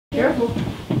Careful.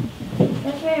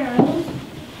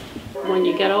 When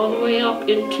you get all the way up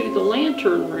into the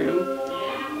lantern room,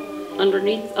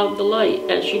 underneath of the light,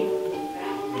 as you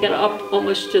get up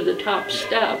almost to the top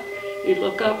step, you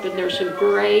look up and there's a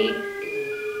gray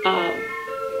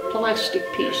plastic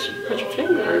piece. You put your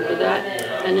finger over that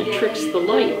and it tricks the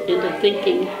light into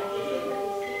thinking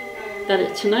that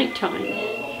it's nighttime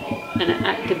and it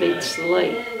activates the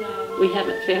light. We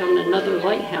haven't found another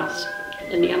lighthouse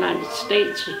in the United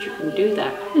States that you can do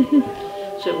that.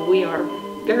 So we are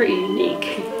very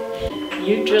unique.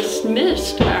 You just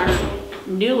missed our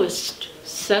newest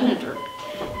senator.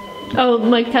 Oh,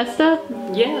 Mike Testa?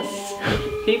 Yes,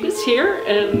 he was here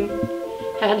and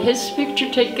had his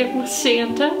picture taken with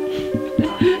Santa.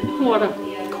 What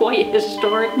a quite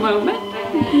historic moment.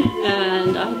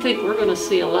 And I think we're going to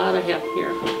see a lot of him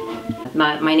here.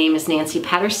 My name is Nancy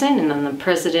Patterson, and I'm the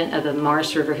president of the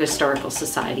Morris River Historical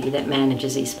Society that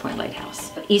manages East Point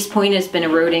Lighthouse. East Point has been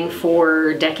eroding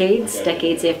for decades,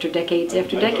 decades after decades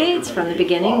after decades from the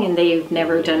beginning, and they've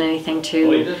never done anything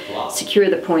to secure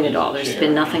the point at all. There's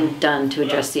been nothing done to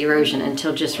address the erosion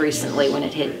until just recently when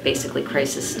it hit basically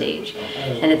crisis stage.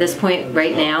 And at this point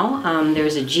right now,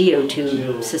 there's a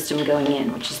geotube system going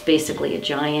in, which is basically a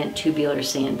giant tubular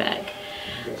sandbag.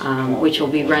 Which will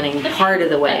be running part of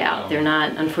the way out. They're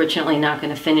unfortunately not going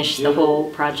to finish the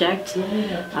whole project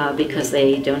because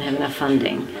they don't have enough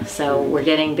funding. So we're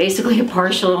getting basically a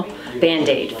partial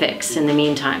Band-Aid fix in the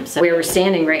meantime. So where we're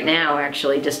standing right now,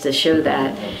 actually, just to show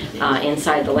that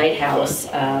inside the lighthouse,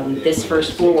 this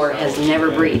first floor has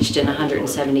never breached in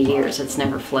 170 years. It's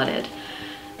never flooded.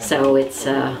 So it's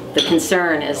the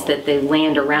concern is that the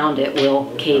land around it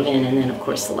will cave in, and then of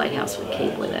course the lighthouse will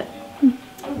cave with it.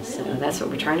 So that's what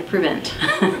we're trying to prevent.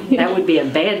 That would be a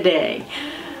bad day.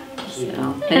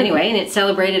 So, anyway, and it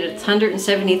celebrated its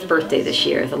 170th birthday this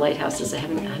year. The lighthouse is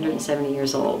 170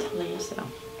 years old. So,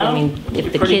 I mean,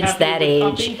 if the kids that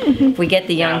age, if we get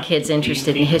the young kids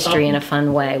interested in history in a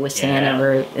fun way with Santa,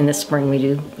 or in the spring we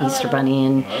do Easter Bunny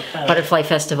and Butterfly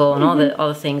Festival and all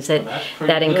the things that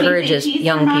encourages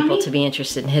young people to be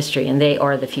interested in history, and they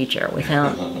are the future.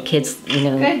 Without kids,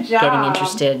 getting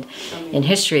interested in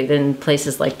history, then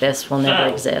places like this will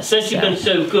never exist. Since you've been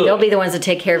so good, they'll be the ones that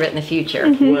take care of it in the future.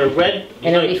 We're red,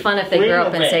 and it'll be fun if they grow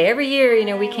up and say, every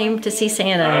year, we came to see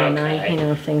Santa,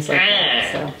 and things like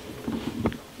that. So.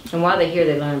 And while they're here,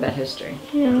 they learn about history.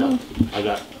 Yeah. I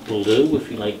got blue,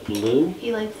 if you like blue.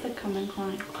 He likes the come and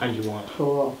climb. What kind you want?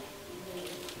 Cool.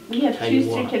 We have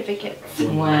 2 certificates.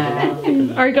 Wow.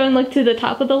 Are you going to the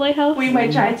top of the lighthouse? We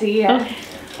might try to, yeah. Okay.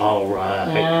 All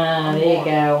right. Ah, there you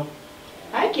go.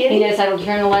 Hi, Kitty. He knows how to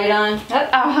turn the light on?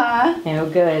 Uh-huh. Oh,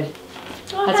 good.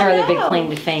 Well, that's our other big claim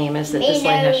to fame, is that this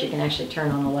lighthouse you can actually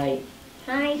turn on the light.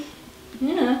 Hi.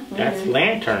 Yeah. That's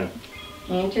lantern.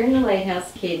 Lantern the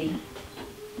lighthouse, kitty.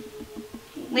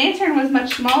 Lantern was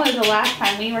much smaller the last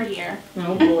time we were here.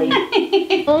 Oh boy.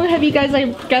 How long have you guys, I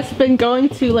guess, been going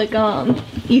to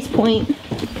East Point?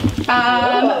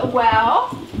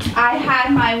 Well, I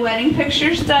had my wedding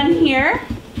pictures done here.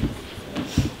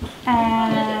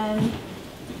 And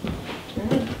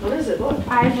what is it? Look.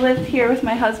 I've lived here with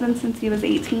my husband since he was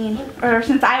 18. Or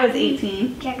since I was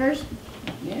 18. Checkers.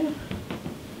 Yeah.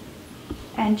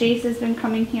 And Jace has been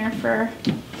coming here for...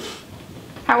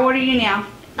 How old are you now?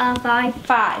 5.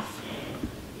 5.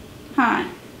 Huh.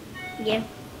 Yeah.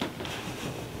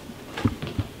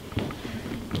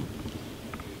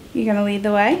 You gonna lead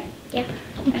the way? Yeah.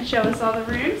 And show us all the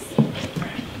rooms?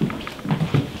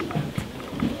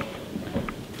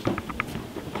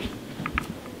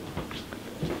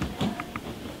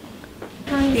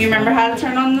 Do you remember how to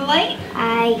turn on the light?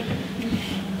 I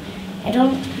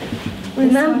don't This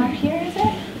remember. one up here, is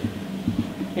it?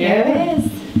 Yeah. There it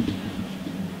is.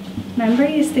 Remember,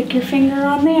 you stick your finger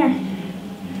on there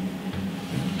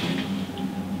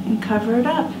and cover it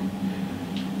up.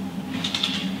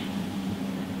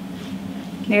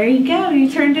 There you go, you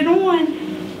turned it on.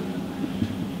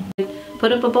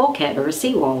 Put up a bulkhead or a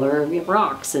seawall or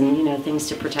rocks and things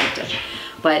to protect it.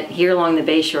 But here along the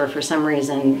bayshore, for some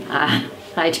reason,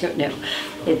 I don't know,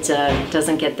 it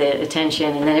doesn't get the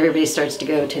attention, and then everybody starts to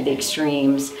go to the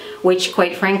extremes, which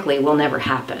quite frankly will never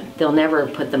happen. They'll never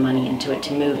put the money into it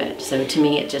to move it. So to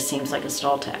me, it just seems like a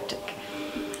stall tactic.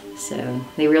 So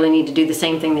they really need to do the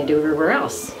same thing they do everywhere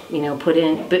else.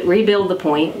 Rebuild the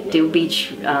point, do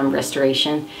beach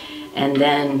restoration, and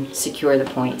then secure the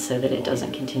point so that it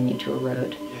doesn't continue to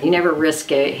erode. You never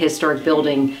risk a historic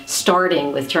building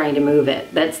starting with trying to move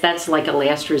it. That's like a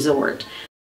last resort.